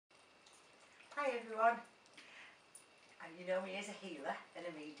Hi everyone, and you know me as a healer and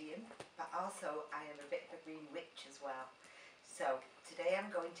a medium, but also I am a bit of a green witch as well. So today I'm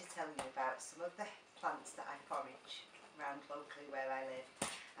going to tell you about some of the plants that I forage around locally where I live.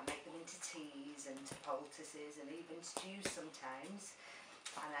 I make them into teas and poultices and even stews sometimes,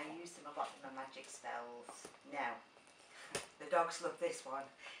 and I use them a lot in my magic spells. Now, the dogs love this one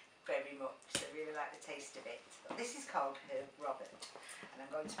very much, they really like the taste of it. But this is called Herb Robert, and I'm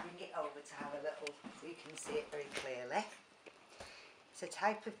going to bring it over to have a little, so you can see it very clearly. It's a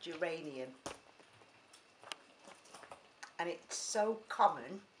type of geranium, and it's so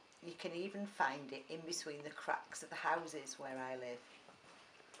common you can even find it in between the cracks of the houses where I live.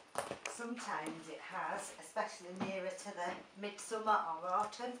 Sometimes it has, especially nearer to the midsummer or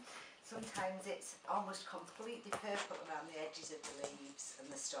autumn, sometimes it's almost completely purple around the edges of the leaves and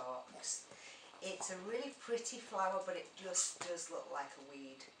the stalks. It's a really pretty flower, but it just does look like a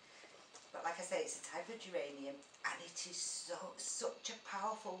weed. But like I say, it's a type of geranium, and it is such a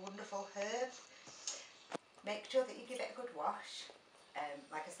powerful, wonderful herb. Make sure that you give it a good wash.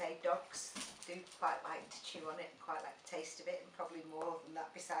 Like I say, dogs do quite like to chew on it and quite like the taste of it, and probably more than that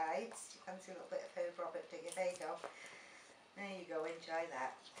besides. You fancy a little bit of Herb Robert, do you? There you go. There you go, enjoy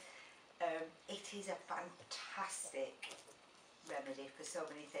that. It is a fantastic remedy for so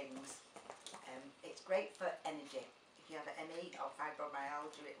many things. It's great for energy. If you have ME or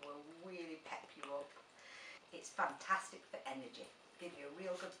fibromyalgia, it will really pep you up. It's fantastic for energy, give you a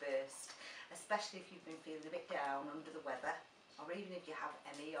real good burst, especially if you've been feeling a bit down under the weather, or even if you have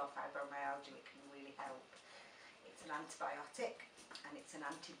ME or fibromyalgia, it can really help. It's an antibiotic and it's an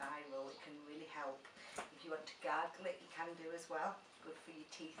antiviral. It can really help. If you want to gargle it, you can do as well. Good for your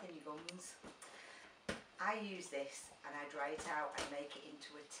teeth and your gums. I use this and I dry it out and make it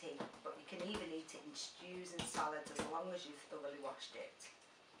into a tea, but you can even eat it in stews and salads as long as you've thoroughly washed it.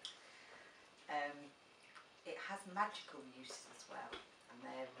 It has magical uses as well, and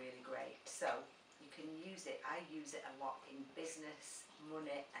they're really great. So you can use it. I use it a lot in business,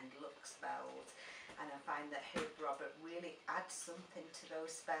 money and luck spells, and I find that Herb Robert really adds something to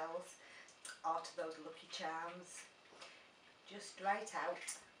those spells or to those lucky charms. Just dry it out,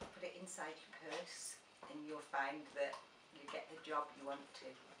 put it inside your purse, and you'll find that you get the job you want to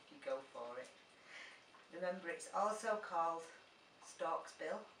if you go for it. Remember, it's also called stork's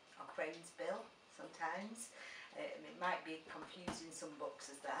bill or crane's bill sometimes. It might be confused in some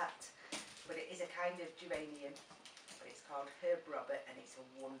books as that, but it is a kind of geranium, but it's called Herb Robert, and it's a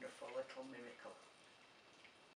wonderful little miracle.